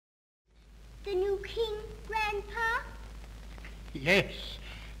king, Grandpa? Yes.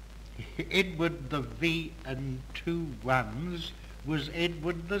 Edward the V and 2 1s was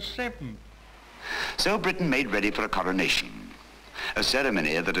Edward the VII. So Britain made ready for a coronation, a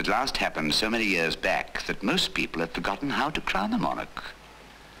ceremony that at last happened so many years back that most people had forgotten how to crown a monarch.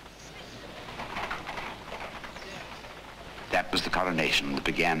 That was the coronation that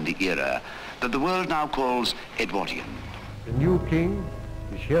began the era that the world now calls Edwardian. The new king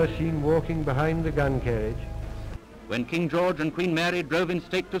is here seen walking behind the gun carriage. When King George and Queen Mary drove in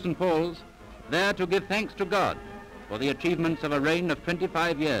state to St. Paul's, there to give thanks to God for the achievements of a reign of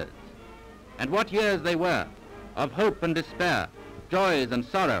 25 years. And what years they were, of hope and despair, joys and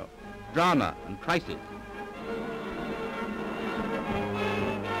sorrow, drama and crisis.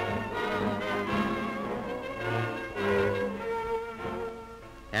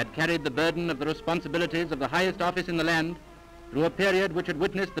 Had carried the burden of the responsibilities of the highest office in the land through a period which had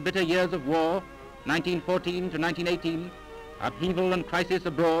witnessed the bitter years of war, 1914 to 1918, upheaval and crisis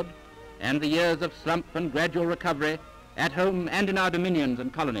abroad, and the years of slump and gradual recovery at home and in our dominions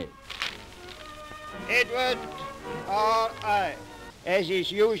and colonies. Edward R.I., as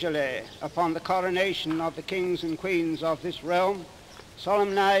is usually upon the coronation of the kings and queens of this realm,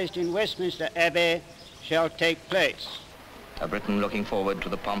 solemnized in Westminster Abbey, shall take place. A Britain looking forward to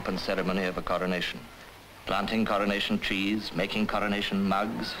the pomp and ceremony of a coronation, planting coronation trees, making coronation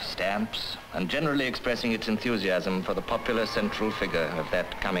mugs, stamps, and generally expressing its enthusiasm for the popular central figure of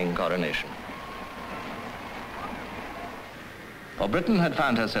that coming coronation. For Britain had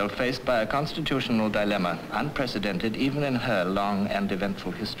found herself faced by a constitutional dilemma unprecedented even in her long and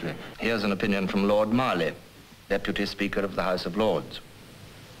eventful history. Here's an opinion from Lord Marley, Deputy Speaker of the House of Lords.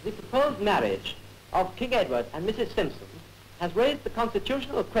 The proposed marriage of King Edward and Mrs. Simpson has raised the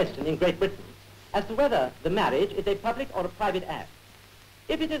constitutional question in Great Britain as to whether the marriage is a public or a private act.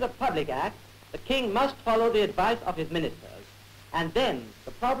 If it is a public act, the king must follow the advice of his ministers, and then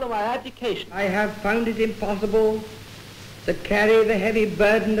the problem of abdication. I have found it impossible to carry the heavy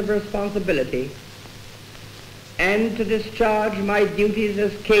burden of responsibility and to discharge my duties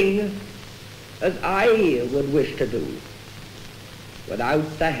as king as I would wish to do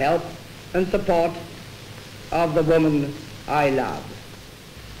without the help and support of the woman I love.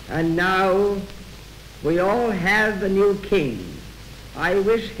 And now we all have a new king. I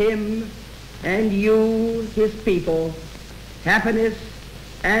wish him and you, his people, happiness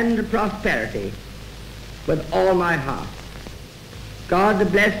and prosperity with all my heart.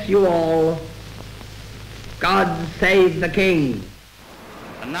 God bless you all. God save the king.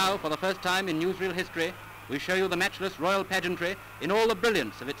 And now, for the first time in newsreel history, we show you the matchless royal pageantry in all the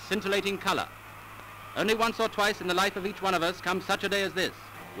brilliance of its scintillating colour. Only once or twice in the life of each one of us comes such a day as this.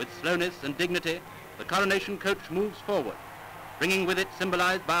 With slowness and dignity, the coronation coach moves forward, bringing with it,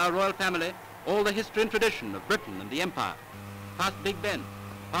 symbolised by our royal family, all the history and tradition of Britain and the Empire. Past Big Ben,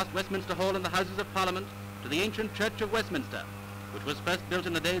 past Westminster Hall and the Houses of Parliament, to the ancient Church of Westminster, which was first built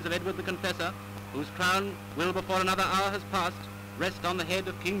in the days of Edward the Confessor, whose crown will, before another hour has passed, rest on the head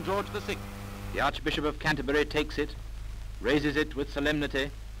of King George VI. The Archbishop of Canterbury takes it, raises it with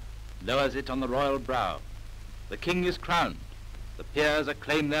solemnity, lowers it on the royal brow. The king is crowned. The peers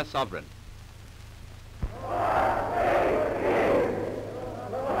acclaim their sovereign.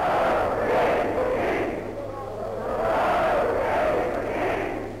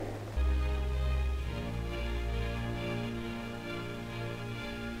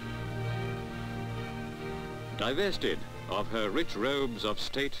 Divested of her rich robes of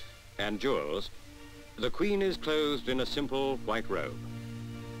state and jewels, the Queen is clothed in a simple white robe.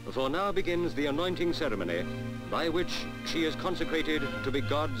 For now begins the anointing ceremony by which she is consecrated to be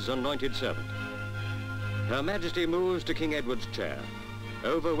God's anointed servant. Her Majesty moves to King Edward's chair,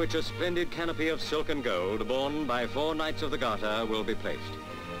 over which a splendid canopy of silk and gold borne by 4 Knights of the Garter will be placed.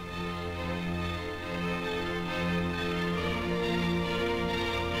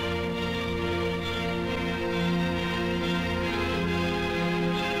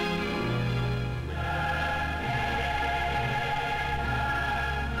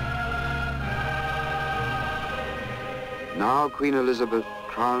 Now Queen Elizabeth,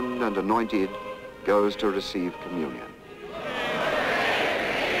 crowned and anointed, goes to receive communion.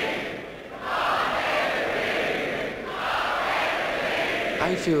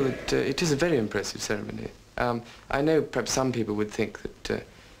 I feel that it is a very impressive ceremony. I know perhaps some people would think that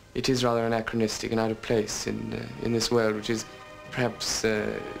it is rather anachronistic and out of place in this world, which is perhaps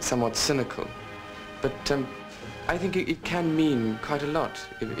somewhat cynical. But I think it can mean quite a lot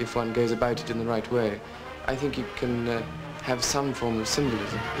if one goes about it in the right way. I think it can have some form of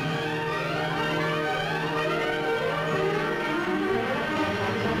symbolism.